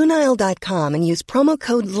to BlueNile.com and use promo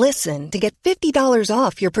code LISTEN to get $50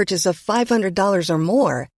 off your purchase of $500 or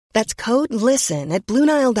more. That's code LISTEN at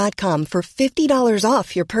BlueNile.com for $50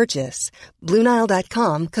 off your purchase.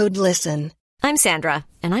 BlueNile.com, code LISTEN. I'm Sandra,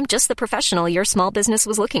 and I'm just the professional your small business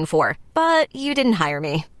was looking for. But you didn't hire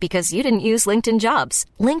me because you didn't use LinkedIn Jobs.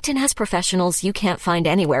 LinkedIn has professionals you can't find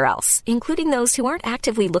anywhere else, including those who aren't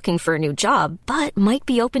actively looking for a new job, but might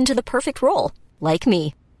be open to the perfect role, like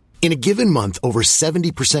me. In a given month, over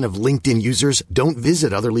 70% of LinkedIn users don't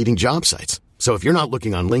visit other leading job sites. So if you're not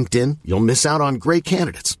looking on LinkedIn, you'll miss out on great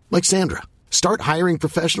candidates like Sandra. Start hiring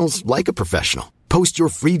professionals like a professional. Post your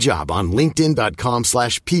free job on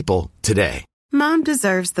linkedin.com/people today. Mom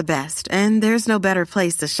deserves the best, and there's no better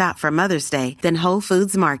place to shop for Mother's Day than Whole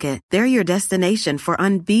Foods Market. They're your destination for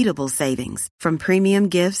unbeatable savings, from premium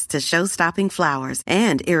gifts to show-stopping flowers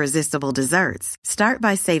and irresistible desserts. Start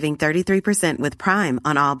by saving 33% with Prime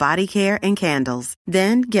on all body care and candles.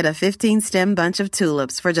 Then get a 15-stem bunch of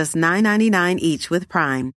tulips for just $9.99 each with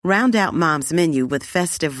Prime. Round out Mom's menu with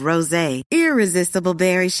festive rosé, irresistible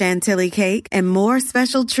berry chantilly cake, and more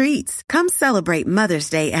special treats. Come celebrate Mother's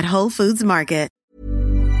Day at Whole Foods Market.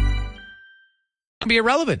 Be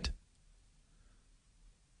irrelevant.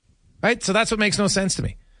 Right? So that's what makes no sense to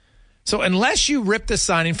me. So unless you rip the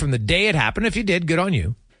signing from the day it happened, if you did, good on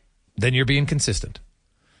you, then you're being consistent.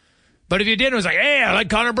 But if you did, it was like, hey, I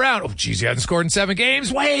like Connor Brown. Oh, geez, he hasn't scored in 7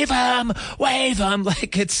 games. Wave him. Wave him.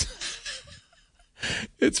 Like, it's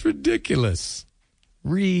ridiculous.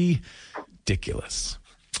 Ridiculous.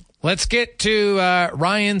 Let's get to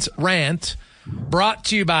Ryan's rant, brought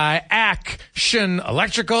to you by Action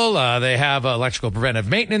Electrical. They have electrical preventive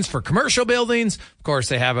maintenance for commercial buildings. Of course,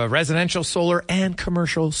 they have a residential solar and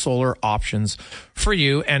commercial solar options for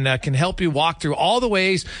you, and can help you walk through all the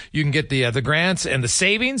ways you can get the grants and the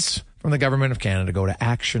savings from the Government of Canada. Go to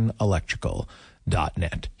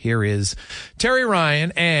actionelectrical.net. Here is Terry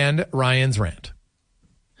Ryan and Ryan's rant.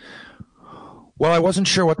 Well, I wasn't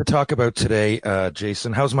sure what to talk about today,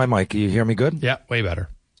 Jason. How's my mic? Can you hear me good? Yeah, way better.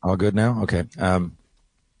 All good now? Okay. I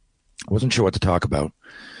wasn't sure what to talk about.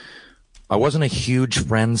 I wasn't a huge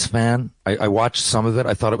Friends fan. I watched some of it.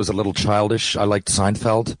 I thought it was a little childish. I liked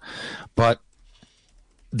Seinfeld. But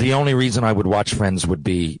the only reason I would watch Friends would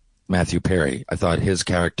be Matthew Perry. I thought his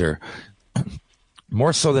character,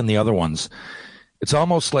 more so than the other ones, it's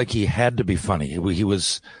almost like he had to be funny. He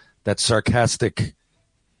was that sarcastic...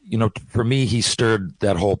 for me, he stirred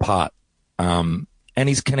that whole pot. And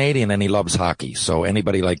he's Canadian and he loves hockey. So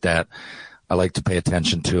anybody like that, I like to pay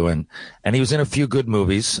attention to. And he was in a few good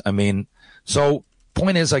movies. I mean, so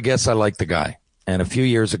point is, I guess I like the guy. And a few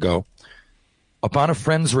years ago, upon a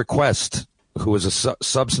friend's request, who was a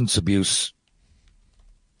substance abuse,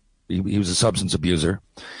 he was a substance abuser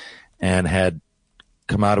and had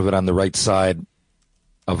come out of it on the right side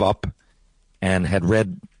of up and had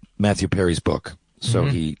read Matthew Perry's book. So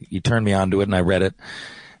he turned me on to it, and I read it,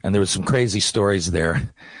 and there was some crazy stories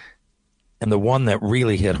there. And the one that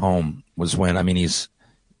really hit home was when, I mean, he's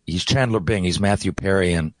Chandler Bing, he's Matthew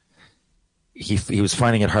Perry, and he was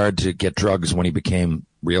finding it hard to get drugs when he became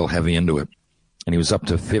real heavy into it. And he was up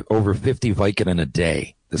to over 50 Vicodin a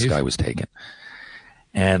day, this guy was taking.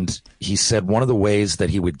 And he said one of the ways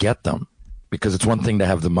that he would get them, because it's one thing to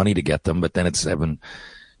have the money to get them, but then it's having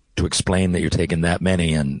to explain that you're taking that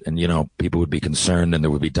many, and people would be concerned, and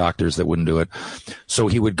there would be doctors that wouldn't do it. So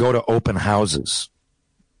he would go to open houses,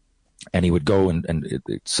 and he would go and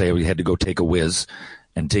say he had to go take a whiz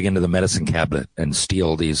and dig into the medicine cabinet and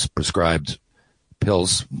steal these prescribed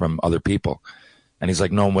pills from other people. And he's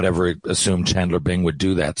like, no one would ever assume Chandler Bing would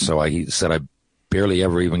do that. So he said, I barely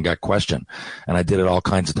ever even got questioned, and I did it all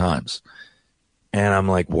kinds of times. And I'm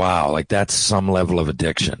like, wow, like that's some level of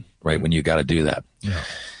addiction, right? When you got to do that. Yeah.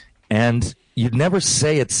 And you'd never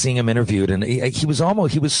say it seeing him interviewed. And he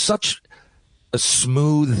was such a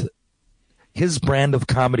smooth, his brand of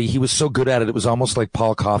comedy, he was so good at it. It was almost like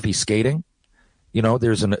Paul Coffey skating.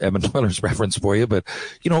 There's an Edmund Oilers reference for you, but,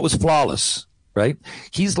 it was flawless, right?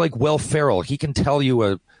 He's like Will Ferrell. He can tell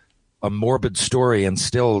you a morbid story and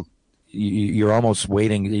still you're almost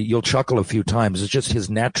waiting. You'll chuckle a few times. It's just his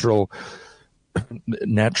natural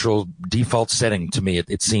default setting to me.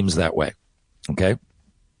 It seems that way. Okay.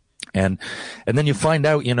 And then you find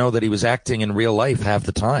out, that he was acting in real life half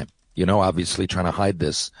the time, obviously trying to hide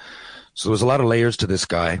this. So there was a lot of layers to this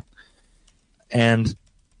guy. And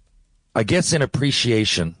I guess in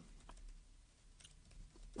appreciation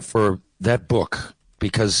for that book,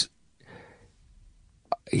 because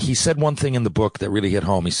he said one thing in the book that really hit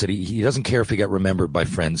home. He said he doesn't care if he got remembered by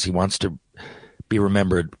friends. He wants to be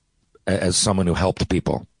remembered as someone who helped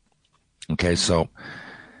people. Okay, so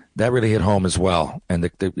that really hit home as well.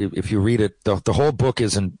 And if you read it, the whole book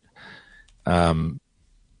isn't, it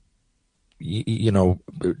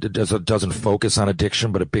doesn't focus on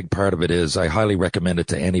addiction, but a big part of it is. I highly recommend it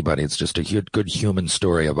to anybody. It's just a good human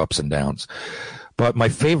story of ups and downs. But my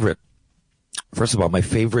favorite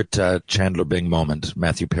Chandler Bing moment,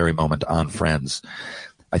 Matthew Perry moment on Friends,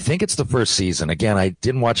 I think it's the first season. Again, I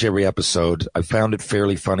didn't watch every episode. I found it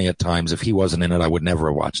fairly funny at times. If he wasn't in it, I would never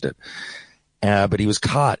have watched it. But he was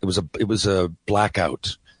caught. It was a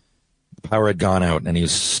blackout. The power had gone out, and he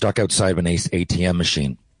was stuck outside of an ATM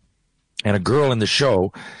machine. And a girl in the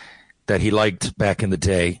show that he liked back in the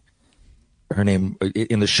day, her name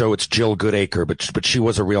in the show, it's Jill Goodacre, but she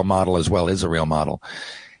was a real model as well, is a real model.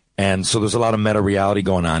 And so there's a lot of meta reality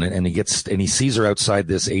going on, and he sees her outside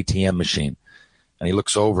this ATM machine, and he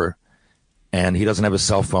looks over, and he doesn't have a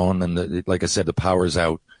cell phone, and like I said, the power's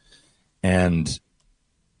out, and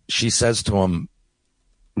she says to him,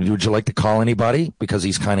 would you like to call anybody? Because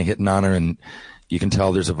he's kind of hitting on her, and you can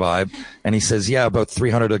tell there's a vibe. And he says, yeah, about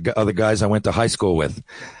 300 other guys I went to high school with.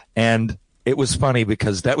 And it was funny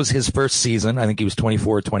because that was his first season. I think he was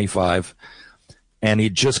 24 or 25. And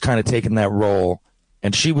he'd just kind of taken that role.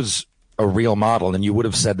 And she was a real model, and you would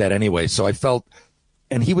have said that anyway. So I felt,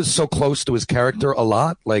 and he was so close to his character a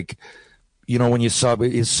lot, like, when you saw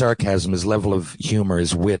his sarcasm, his level of humor,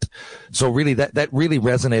 his wit. So really, that really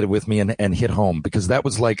resonated with me and hit home, because that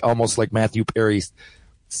was like almost like Matthew Perry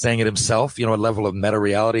saying it himself, a level of meta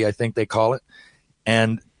reality, I think they call it.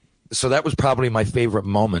 And so that was probably my favorite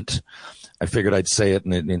moment. I figured I'd say it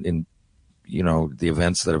in the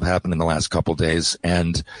events that have happened in the last couple of days.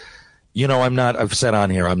 And, I've said on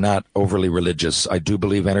here, I'm not overly religious. I do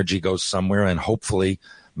believe energy goes somewhere, and hopefully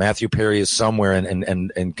Matthew Perry is somewhere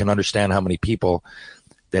and can understand how many people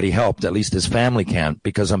that he helped, at least his family can.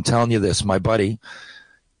 Because I'm telling you this, my buddy,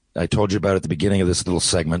 I told you about at the beginning of this little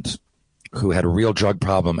segment, who had a real drug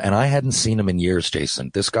problem, and I hadn't seen him in years,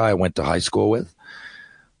 Jason. This guy I went to high school with,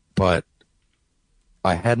 but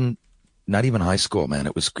I hadn't, not even high school, man.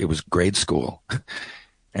 It was grade school.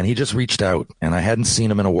 And he just reached out, and I hadn't seen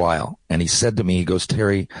him in a while. And he said to me, he goes,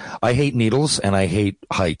 Terry, I hate needles and I hate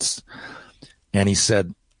heights. And he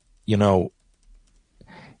said,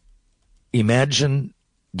 imagine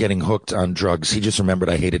getting hooked on drugs. He just remembered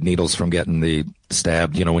I hated needles from getting the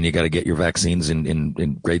stabbed, when you got to get your vaccines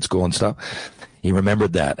in grade school and stuff. He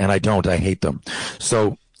remembered that, and I don't. I hate them.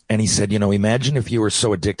 So, and he said, imagine if you were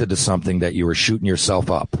so addicted to something that you were shooting yourself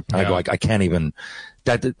up. Yeah. I go, I can't even,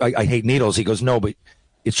 I hate needles. He goes, no, but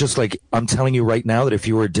it's just like, I'm telling you right now that if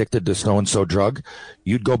you were addicted to so-and-so drug,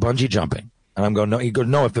 you'd go bungee jumping. And I'm going, no. He goes,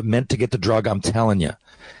 no, if it meant to get the drug, I'm telling you.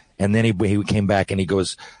 And then he came back and he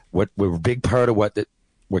goes, what a big part of what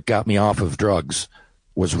got me off of drugs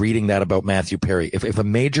was reading that about Matthew Perry. If a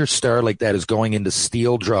major star like that is going in to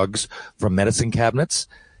steal drugs from medicine cabinets,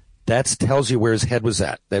 that tells you where his head was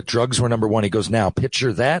at, that drugs were number one. He goes, now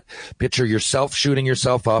picture that, picture yourself shooting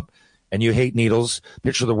yourself up, and you hate needles,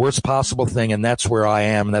 picture the worst possible thing, and that's where I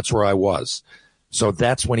am, and that's where I was. So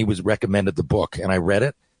that's when he was recommended the book, and I read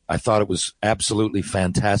it. I thought it was absolutely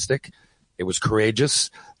fantastic. It was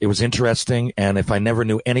courageous. It was interesting. And if I never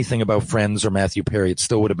knew anything about Friends or Matthew Perry, it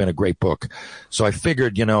still would have been a great book. So I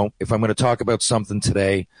figured, if I'm going to talk about something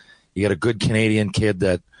today, you got a good Canadian kid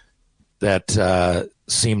that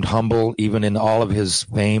seemed humble, even in all of his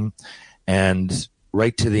fame, and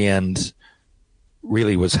right to the end,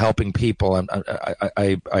 really was helping people. And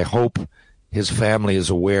I hope his family is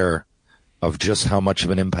aware of just how much of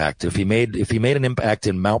an impact. If he made an impact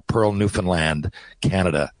in Mount Pearl, Newfoundland,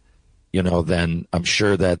 Canada, then I'm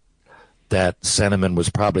sure that sentiment was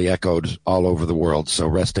probably echoed all over the world. So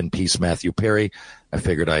rest in peace, Matthew Perry. I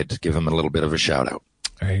figured I'd give him a little bit of a shout out.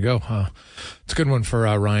 There you go. It's a good one for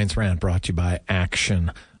Ryan's Rant, brought to you by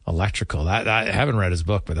Action Electrical. I haven't read his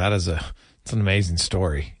book, but it's an amazing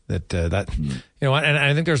story. And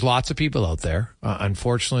I think there's lots of people out there.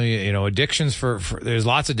 Unfortunately, addictions there's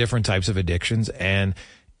lots of different types of addictions, and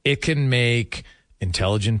it can make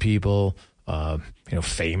intelligent people,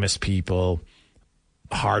 famous people,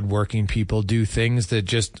 hardworking people do things that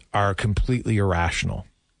just are completely irrational,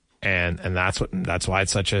 and that's why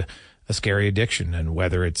it's such a scary addiction. And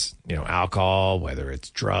whether it's alcohol, whether it's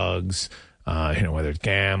drugs, whether it's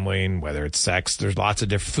gambling, whether it's sex, there's lots of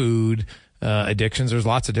different food. Addictions, there's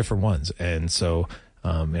lots of different ones. And so,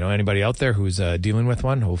 anybody out there who's dealing with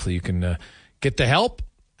one, hopefully you can get the help,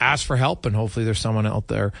 ask for help, and hopefully there's someone out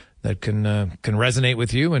there that can resonate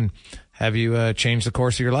with you and have you change the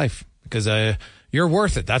course of your life, because you're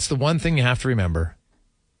worth it. That's the one thing you have to remember.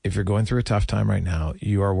 If you're going through a tough time right now,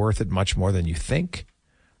 you are worth it much more than you think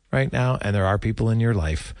right now. And there are people in your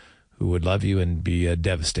life who would love you and be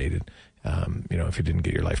devastated, if you didn't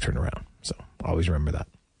get your life turned around. So always remember that.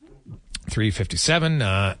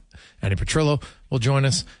 3:57. Andy Petrillo will join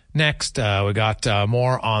us next. We got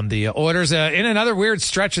more on the Oilers in another weird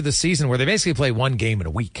stretch of the season where they basically play one game in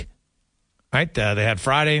a week. Right? They had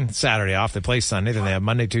Friday and Saturday off. They play Sunday. Then they have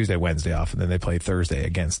Monday, Tuesday, Wednesday off. And then they play Thursday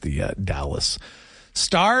against the Dallas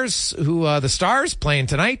Stars, the Stars playing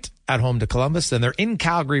tonight at home to Columbus. Then they're in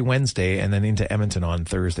Calgary Wednesday and then into Edmonton on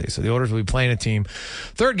Thursday. So the Oilers will be playing a team.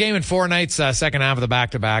 Third game in 4 nights, second half of the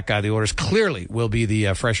back-to-back. The Oilers clearly will be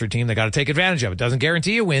the fresher team. They got to take advantage of it. Doesn't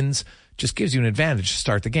guarantee you wins, just gives you an advantage to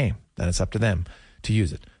start the game. Then it's up to them to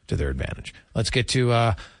use it to their advantage. Let's get to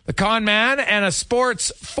the Con Man and a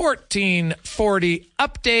Sports 1440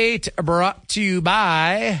 update brought to you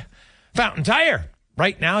by Fountain Tire.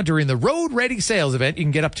 Right now, during the Road Ready sales event, you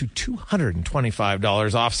can get up to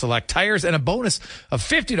 $225 off select tires and a bonus of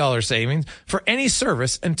 $50 savings for any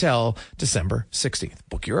service until December 16th.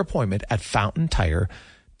 Book your appointment at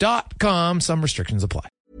fountaintire.com. Some restrictions apply.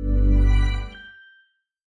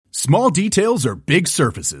 Small details are big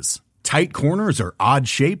surfaces. Tight corners are odd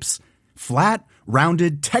shapes. Flat,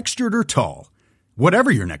 rounded, textured, or tall. Whatever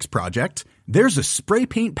your next project, there's a spray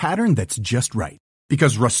paint pattern that's just right.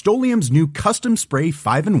 Because Rust-Oleum's new Custom Spray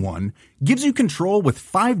 5-in-1 gives you control with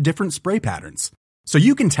 5 different spray patterns. So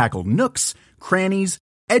you can tackle nooks, crannies,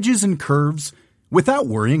 edges, and curves without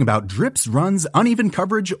worrying about drips, runs, uneven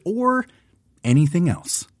coverage, or anything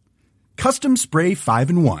else. Custom Spray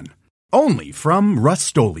 5-in-1. Only from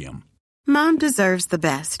Rust-Oleum. Mom deserves the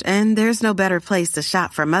best, and there's no better place to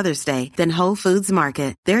shop for Mother's Day than Whole Foods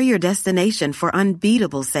Market. They're your destination for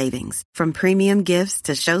unbeatable savings, from premium gifts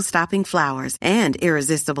to show-stopping flowers and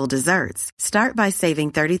irresistible desserts. Start by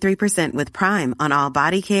saving 33% with Prime on all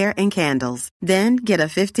body care and candles. Then get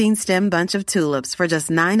a 15-stem bunch of tulips for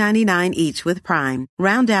just $9.99 each with Prime.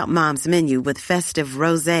 Round out Mom's menu with festive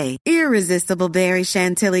rosé, irresistible berry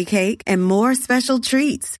chantilly cake, and more special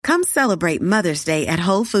treats. Come celebrate Mother's Day at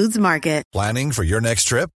Whole Foods Market. Planning for your next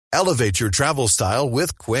trip? Elevate your travel style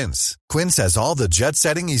with Quince. Quince has all the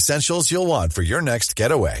jet-setting essentials you'll want for your next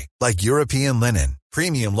getaway, like European linen,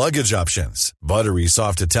 premium luggage options, buttery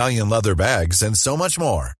soft Italian leather bags, and so much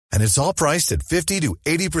more. And it's all priced at 50 to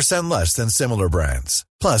 80% less than similar brands.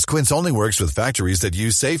 Plus, Quince only works with factories that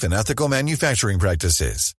use safe and ethical manufacturing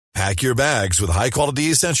practices. Pack your bags with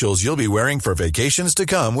high-quality essentials you'll be wearing for vacations to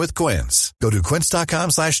come with Quince. Go to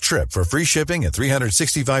quince.com/trip for free shipping and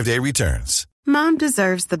 365-day returns. Mom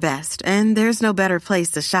deserves the best, and there's no better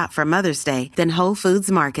place to shop for Mother's Day than Whole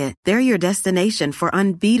Foods Market. They're your destination for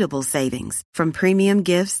unbeatable savings, from premium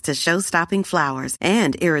gifts to show-stopping flowers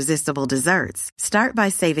and irresistible desserts. Start by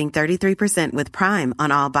saving 33% with Prime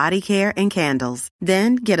on all body care and candles.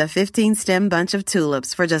 Then get a 15-stem bunch of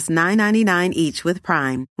tulips for just $9.99 each with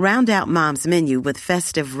Prime. Round out Mom's menu with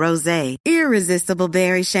festive rosé, irresistible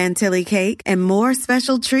berry chantilly cake, and more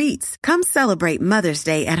special treats. Come celebrate Mother's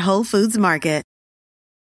Day at Whole Foods Market.